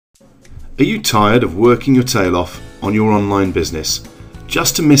Are you tired of working your tail off on your online business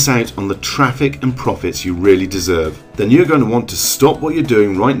just to miss out on the traffic and profits you really deserve? Then you're going to want to stop what you're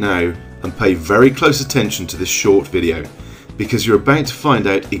doing right now and pay very close attention to this short video, because you're about to find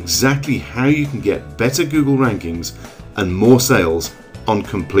out exactly how you can get better Google rankings and more sales on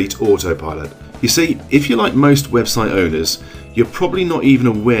complete autopilot. You see, if you're like most website owners, you're probably not even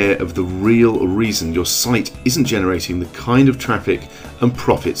aware of the real reason your site isn't generating the kind of traffic and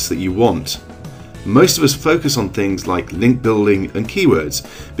profits that you want. Most of us focus on things like link building and keywords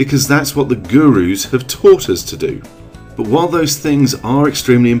because that's what the gurus have taught us to do. But while those things are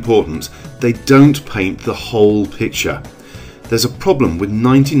extremely important, they don't paint the whole picture. There's a problem with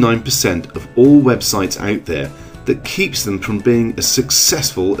 99% of all websites out there that keeps them from being as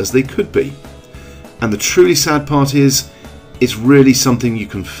successful as they could be. And the truly sad part is, it's really something you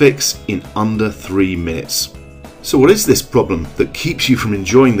can fix in under 3 minutes. So what is this problem that keeps you from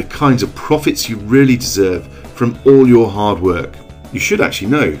enjoying the kinds of profits you really deserve from all your hard work? You should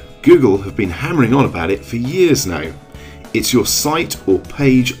actually know. Google have been hammering on about it for years now. It's your site or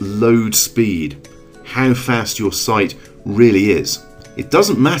page load speed, how fast your site really is. It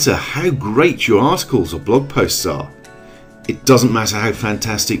doesn't matter how great your articles or blog posts are. It doesn't matter how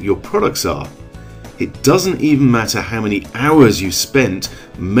fantastic your products are. It doesn't even matter how many hours you spent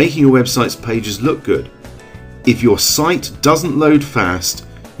making your website's pages look good. If your site doesn't load fast,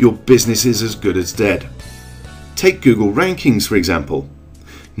 your business is as good as dead. Take Google rankings, for example.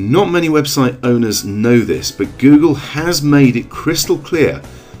 Not many website owners know this, but Google has made it crystal clear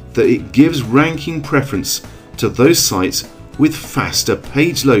that it gives ranking preference to those sites with faster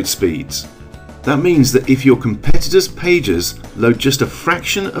page load speeds. That means that if your competitors' pages load just a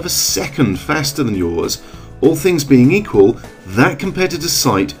fraction of a second faster than yours, all things being equal, that competitor's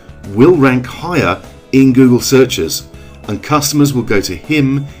site will rank higher in Google searches, and customers will go to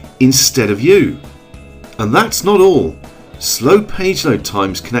him instead of you. And that's not all. Slow page load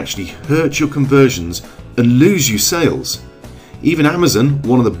times can actually hurt your conversions and lose you sales. Even Amazon,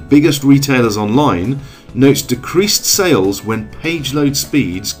 one of the biggest retailers online, notes decreased sales when page load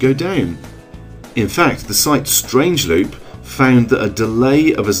speeds go down. In fact, the site Strangeloop found that a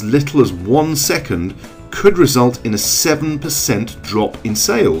delay of as little as 1 second could result in a 7% drop in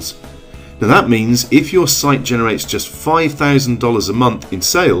sales. Now that means if your site generates just $5,000 a month in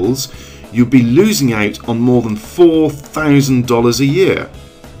sales, you'll be losing out on more than $4,000 a year.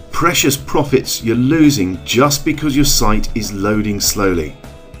 Precious profits you're losing just because your site is loading slowly.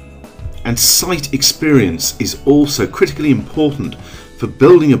 And site experience is also critically important for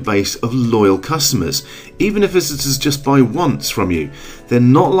building a base of loyal customers. Even if visitors just buy once from you, they're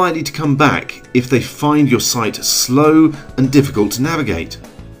not likely to come back if they find your site slow and difficult to navigate.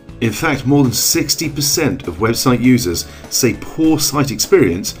 In fact, more than 60% of website users say poor site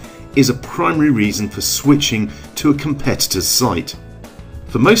experience is a primary reason for switching to a competitor's site.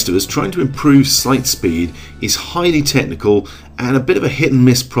 For most of us, trying to improve site speed is highly technical and a bit of a hit and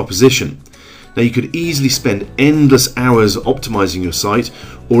miss proposition. Now, you could easily spend endless hours optimizing your site,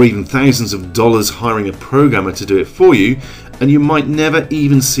 or even thousands of dollars hiring a programmer to do it for you, and you might never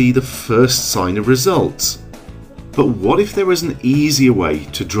even see the first sign of results. But what if there was an easier way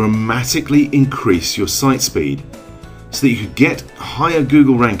to dramatically increase your site speed so that you could get higher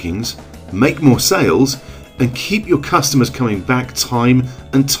Google rankings, make more sales, and keep your customers coming back time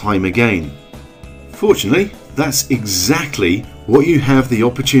and time again? Fortunately, that's exactly what you have the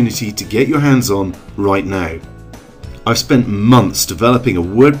opportunity to get your hands on right now. I've spent months developing a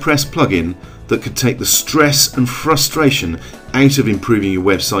WordPress plugin that could take the stress and frustration out of improving your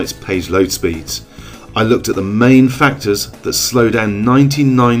website's page load speeds. I looked at the main factors that slow down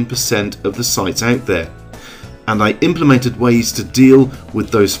 99% of the sites out there, and I implemented ways to deal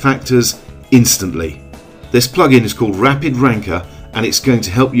with those factors instantly. This plugin is called Rapid Ranker, and it's going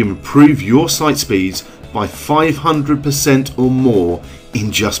to help you improve your site speeds by 500% or more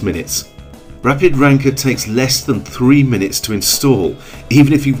in just minutes. Rapid Ranker takes less than 3 minutes to install,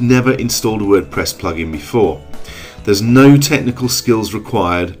 even if you've never installed a WordPress plugin before. There's no technical skills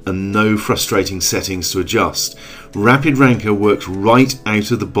required and no frustrating settings to adjust. Rapid Ranker works right out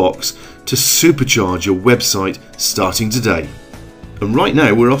of the box to supercharge your website starting today. And right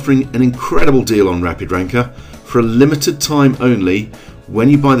now we're offering an incredible deal on Rapid Ranker. For a limited time only, when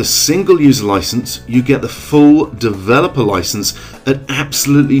you buy the single user license, you get the full developer license at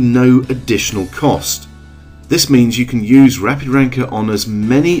absolutely no additional cost. This means you can use Rapid Ranker on as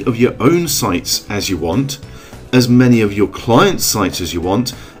many of your own sites as you want, as many of your clients' sites as you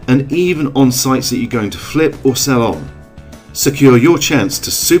want, and even on sites that you're going to flip or sell on. Secure your chance to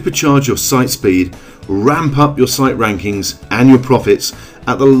supercharge your site speed, ramp up your site rankings and your profits,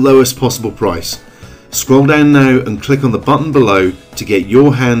 at the lowest possible price. Scroll down now and click on the button below to get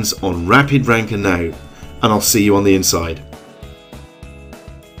your hands on Rapid Ranker now, and I'll see you on the inside.